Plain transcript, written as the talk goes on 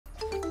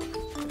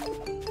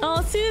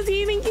Oh,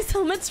 Susie, thank you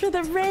so much for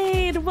the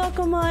raid.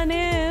 Welcome on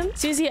in.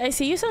 Susie, I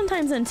see you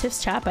sometimes in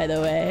Tiff's chat, by the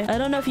way. I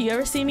don't know if you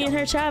ever see me in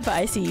her chat, but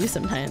I see you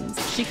sometimes.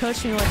 She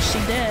coached me what she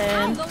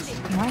did.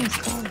 Nice.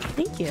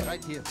 Thank you.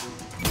 Right here.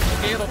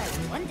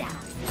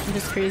 I'm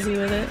just crazy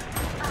with it.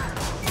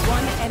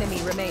 One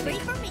enemy remaining.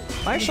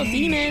 Martial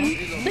Demon.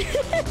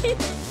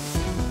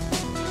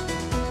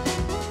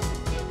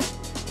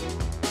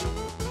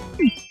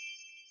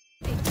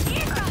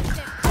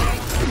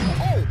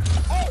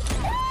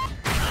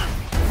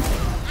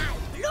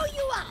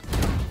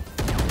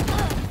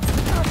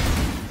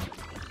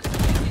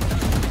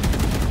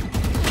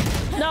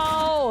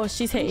 No,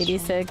 she's hit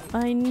 86.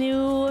 I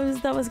knew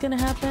that was gonna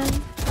happen.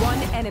 One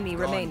enemy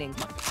remaining.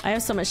 I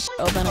have so much shit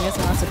open, I guess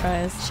I'm not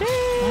surprised.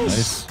 Sheesh.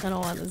 Nice. I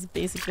don't want this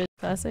basic bitch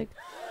classic.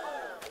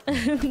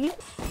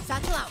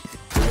 Satchel out.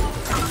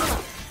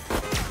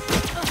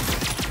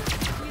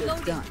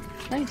 Done.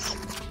 Nice.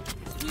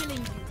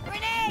 Healing.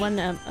 One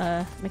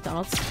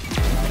McDonald's.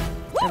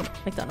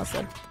 McDonald's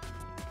said.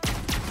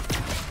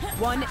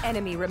 One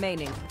enemy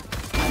remaining.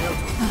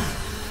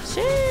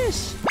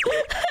 Sheesh.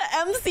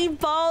 MC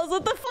balls,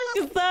 what the fuck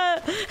is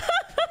that?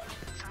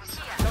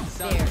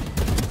 There.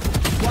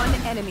 One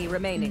enemy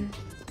remaining.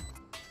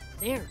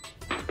 There.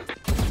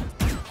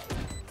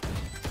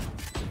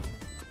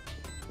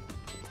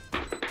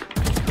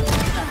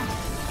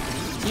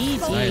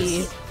 GG.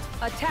 Nice.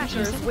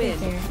 Attackers win.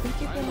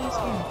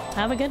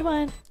 Have a good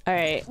one. All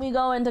right, we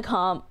go into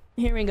comp.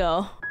 Here we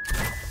go.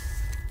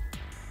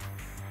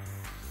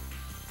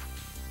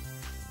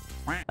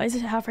 Why is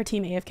it half our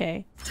team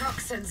AFK?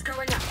 Toxins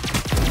going up.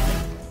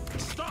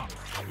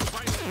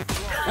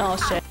 Oh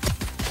shit.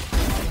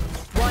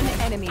 One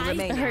enemy It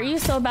remaining. hurt you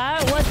so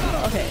bad? What?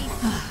 Okay.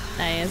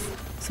 Nice.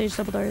 Sage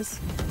double doors.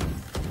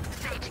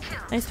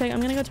 Nice pick.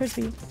 I'm gonna go towards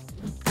B.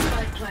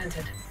 Spike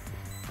planted.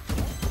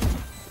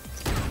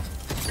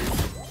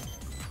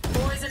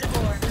 Poison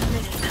orb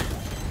emitting.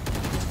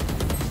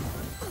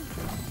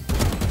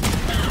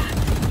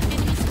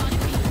 Enemy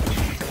spotted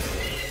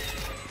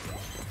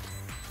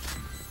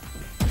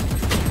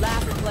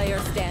Last player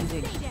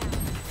standing.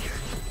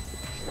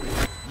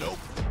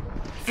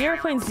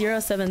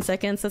 0.07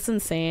 seconds. That's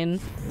insane.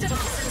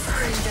 Toxins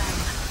screen down.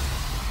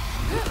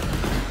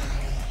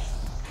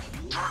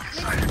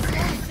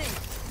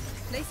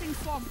 Placing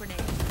swarm grenade.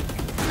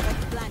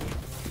 Planet.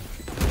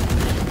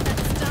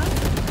 That's done.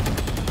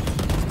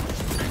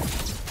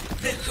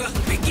 The hunt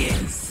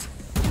begins.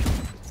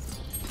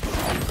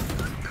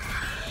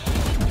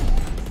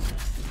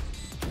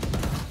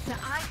 The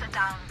eyes are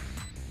down.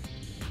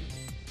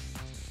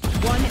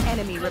 One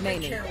enemy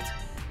remaining. Killed.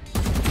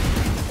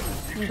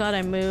 I'm glad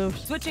I moved.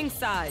 Switching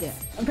sides.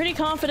 I'm pretty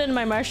confident in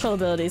my martial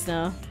abilities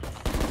now.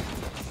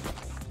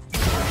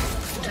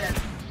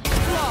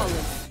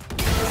 Flawless.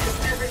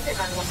 Everything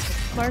I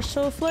wanted.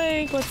 Martial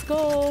flank. Let's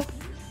go.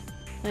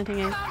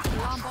 Planting A.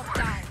 Alarm bot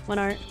down. One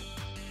art.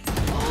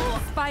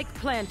 Spike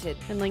planted.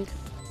 And link.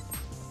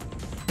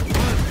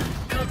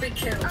 Copy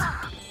killed.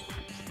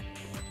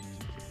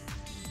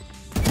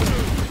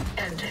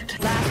 End it.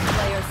 Last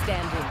player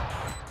standing.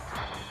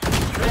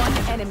 One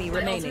enemy My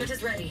remaining. ultimate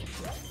is ready.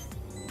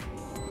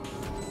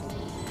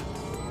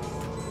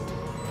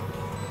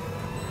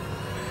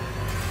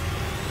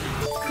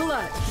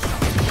 Clutch.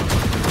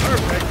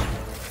 Perfect.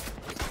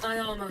 I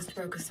almost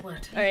broke a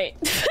sweat. All right.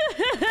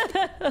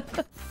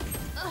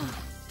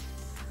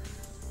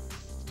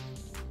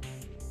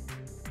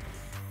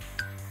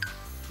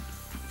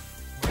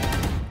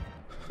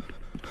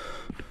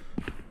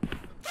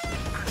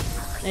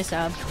 Nice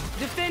job.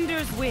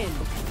 Defenders win.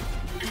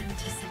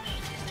 Anticipated.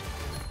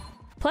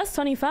 Plus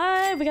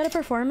 25. We got a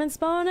performance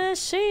bonus.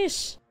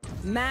 Sheesh.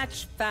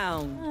 Match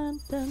found. Dun,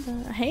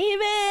 dun, dun.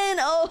 Haven.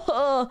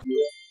 Oh.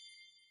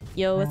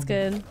 Yo, what's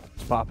good?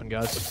 It's popping,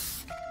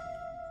 guys.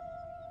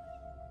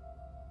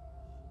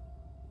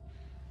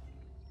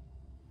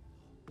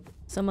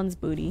 Someone's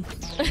booty.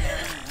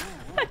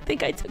 I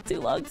think I took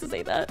too long to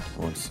say that.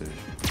 One Sage.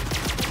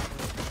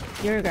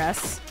 You're a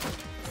grass.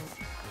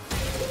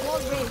 Wall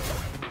raised.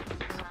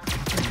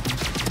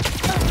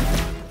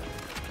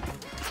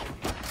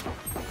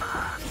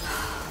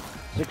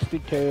 60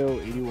 KO,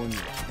 81.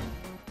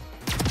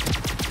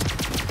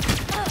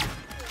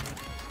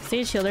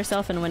 Sage healed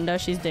herself in window.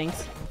 She's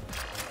dinked.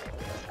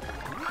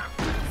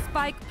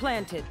 Spike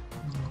planted.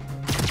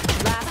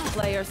 Last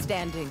player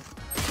standing.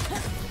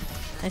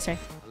 Nice try.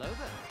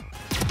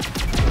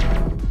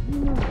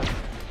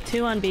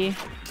 2 on B.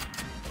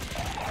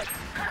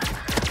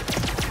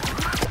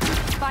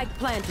 Spike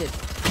planted.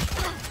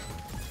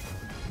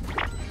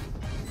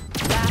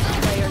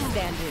 Last player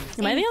standing.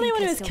 Am I the only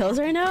one who has kills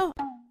right now?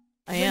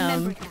 I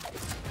am.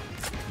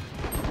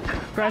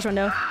 Garage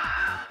window.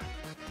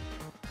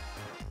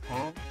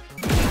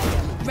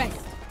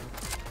 Rest.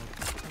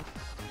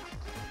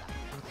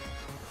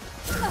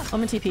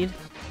 Woman TP'd.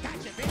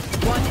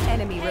 One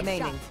enemy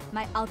remaining.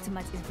 My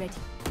ultimate is ready.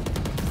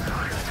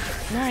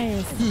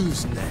 Nice.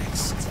 Who's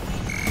next?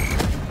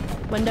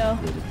 Window.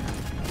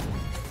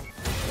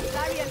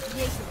 Barrier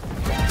creation.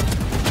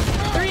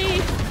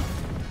 3.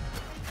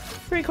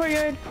 Free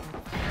courtyard.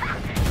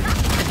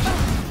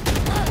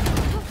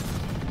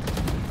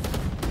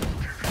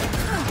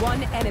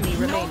 One enemy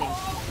remaining.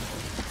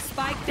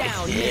 Spike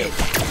down mid.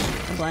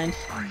 I'm blind.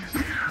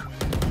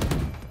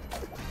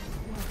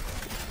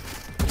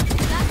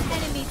 Last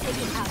enemy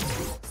taken out.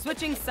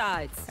 Switching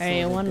sides.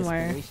 Alright, one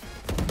more.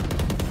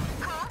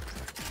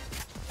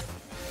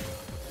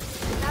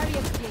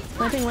 Barrier created.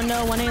 Planting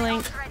window, 1A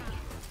link.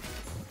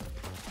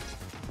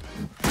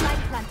 Light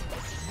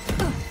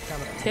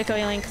planted. Gecko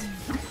A link.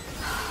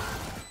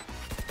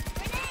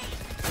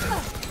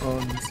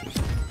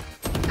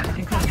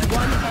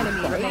 One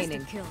enemy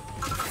remaining. Kill.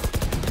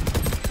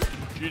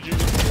 GG.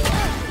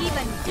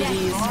 Even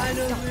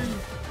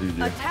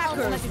death.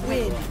 Attackers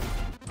win.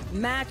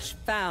 Match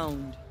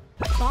found.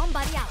 Bomb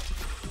buddy out.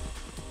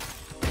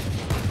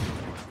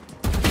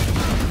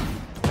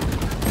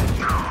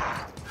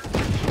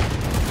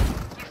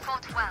 You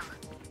fought well.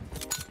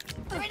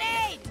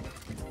 Grenade!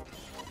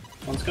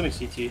 One's coming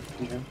CT in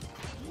here.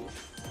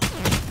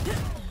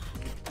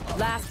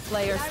 Last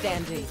player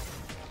standing.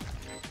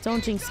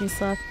 Don't jinx me,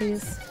 Slack,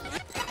 please.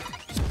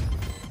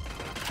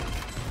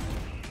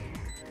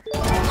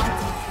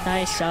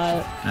 Nice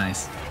shot.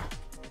 Nice.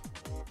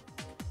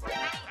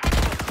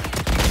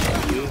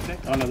 You think?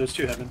 Oh no, there's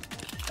two heaven.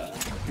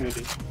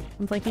 Maybe.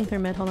 I'm flanking through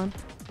mid, hold on.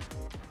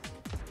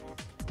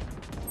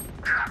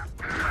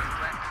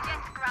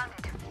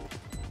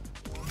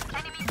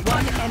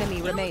 One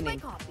enemy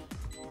remaining.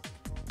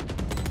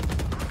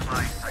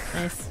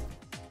 Nice.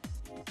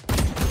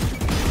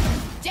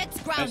 Jets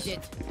grounded.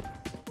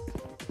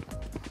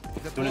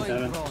 One is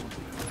heaven.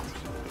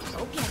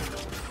 Okay.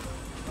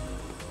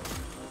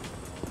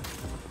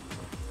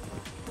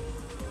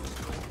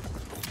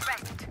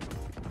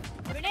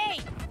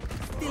 Grenade!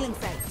 Stealing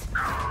sight.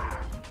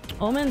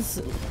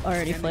 Omen's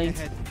already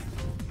flanked.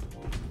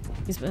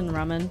 He's been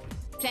ramen.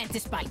 Plant the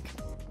spike.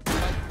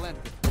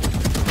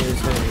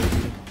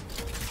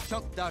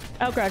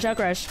 Out garage, out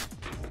garage.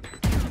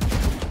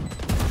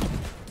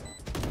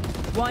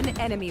 One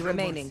enemy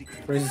remaining.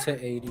 Brings to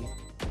 80.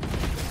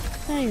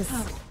 Nice.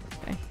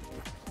 Okay.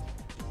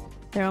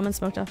 Their Omen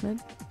smoked off mid.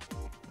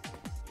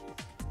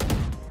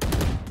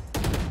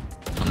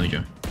 On the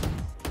job.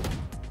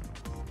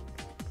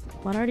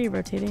 One already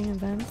rotating in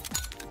vent.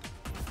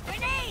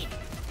 Grenade!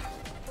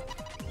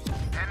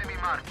 Enemy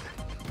marked.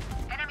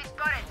 Enemy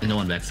spotted. There's no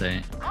one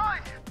backside. I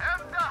am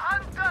the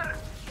hunter.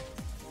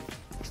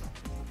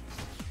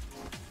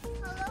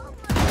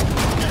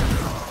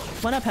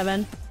 One up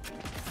heaven.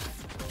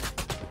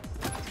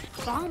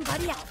 Bomb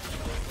buddy out.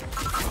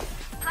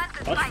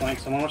 Watch flank,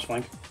 someone watch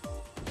flank.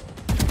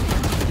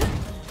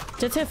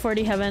 Jets hit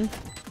 40 heaven.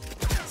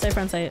 Stay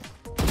front sight.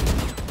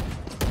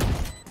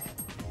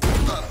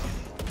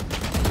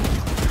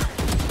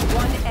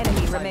 One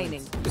enemy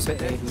remaining. Just hit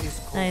 80.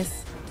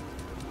 Nice.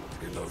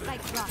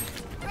 Spike drop.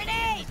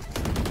 Grenade!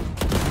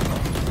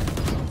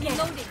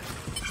 Reloading.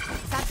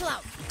 Satchel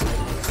out.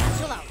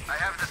 Satchel out. I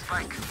have the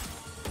spike.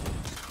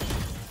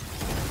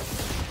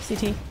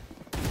 CT.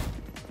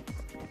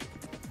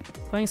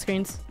 Going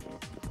screens.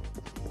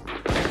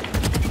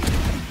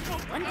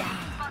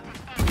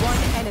 One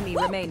enemy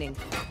remaining.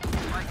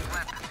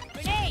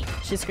 Grenade!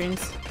 She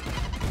screens.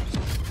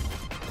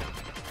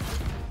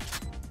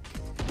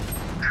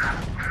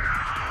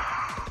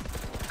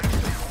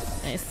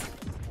 Nice.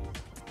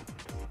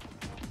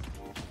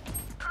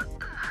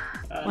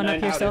 One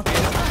up here still.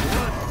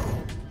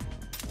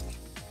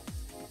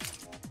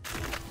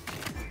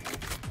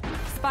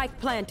 Spike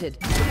planted.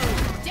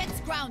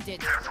 Jets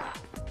grounded.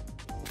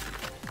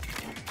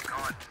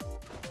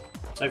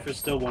 Cypher's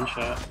still one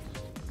shot.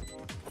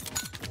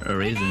 A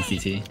raise in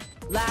CT.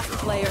 Last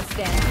player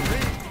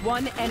standing.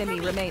 One enemy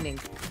remaining.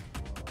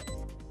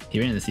 He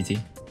ran in the CT.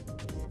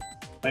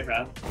 Might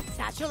wrap.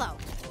 Satchel out.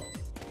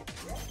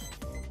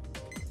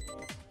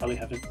 Probably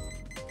heaven.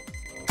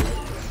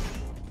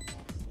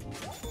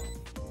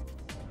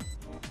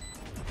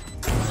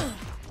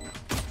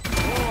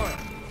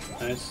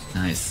 Nice.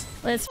 Nice.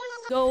 Let's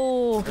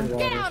go.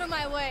 Get out of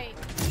my way.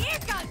 Here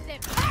comes the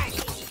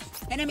party.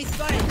 Enemy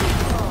spotted.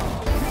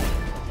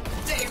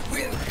 They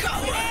will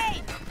cover.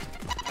 Grenade!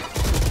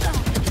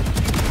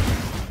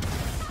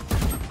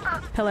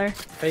 Pillar.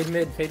 Fade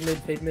mid, fade mid,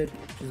 fade mid.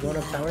 She's going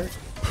up tower.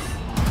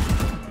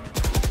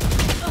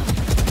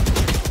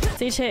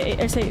 Sage hit,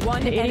 or say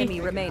One hit 80.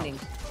 enemy remaining.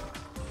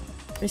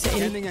 Reset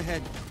 80.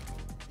 ahead.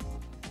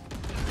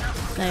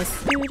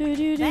 Nice. Do, do,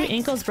 do, do.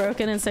 Ankle's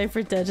broken and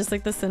Cypher dead, just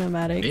like the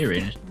cinematic. They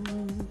rated.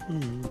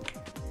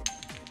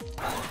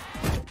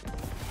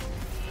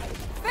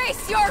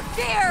 Face your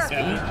fear!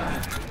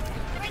 Yeah.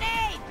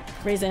 Grenade!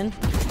 Raise in.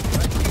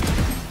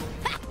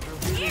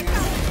 Here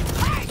comes the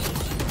party.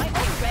 My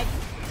ult ready.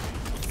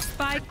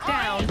 Spike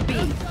down B.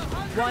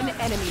 One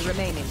enemy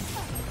remaining.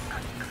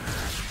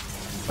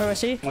 Where was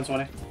she?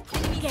 120.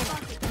 Enemy get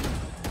up.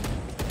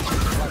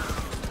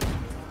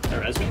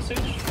 There is me,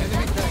 Sage?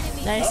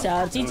 Nice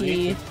job,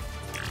 GG.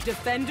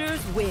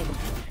 Defenders win.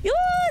 Yo,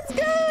 let's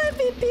go,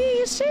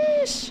 MVP.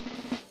 Sheesh.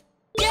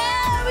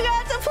 Yeah, we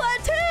got to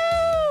plat 2.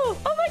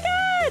 Oh my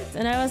god.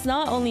 And I was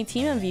not only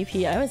team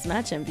MVP, I was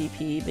match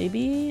MVP,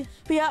 baby.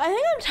 But yeah, I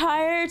think I'm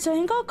tired, so I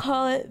think I'll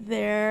call it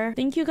there.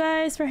 Thank you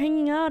guys for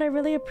hanging out. I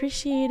really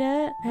appreciate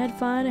it. I had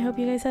fun. I hope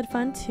you guys had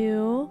fun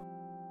too.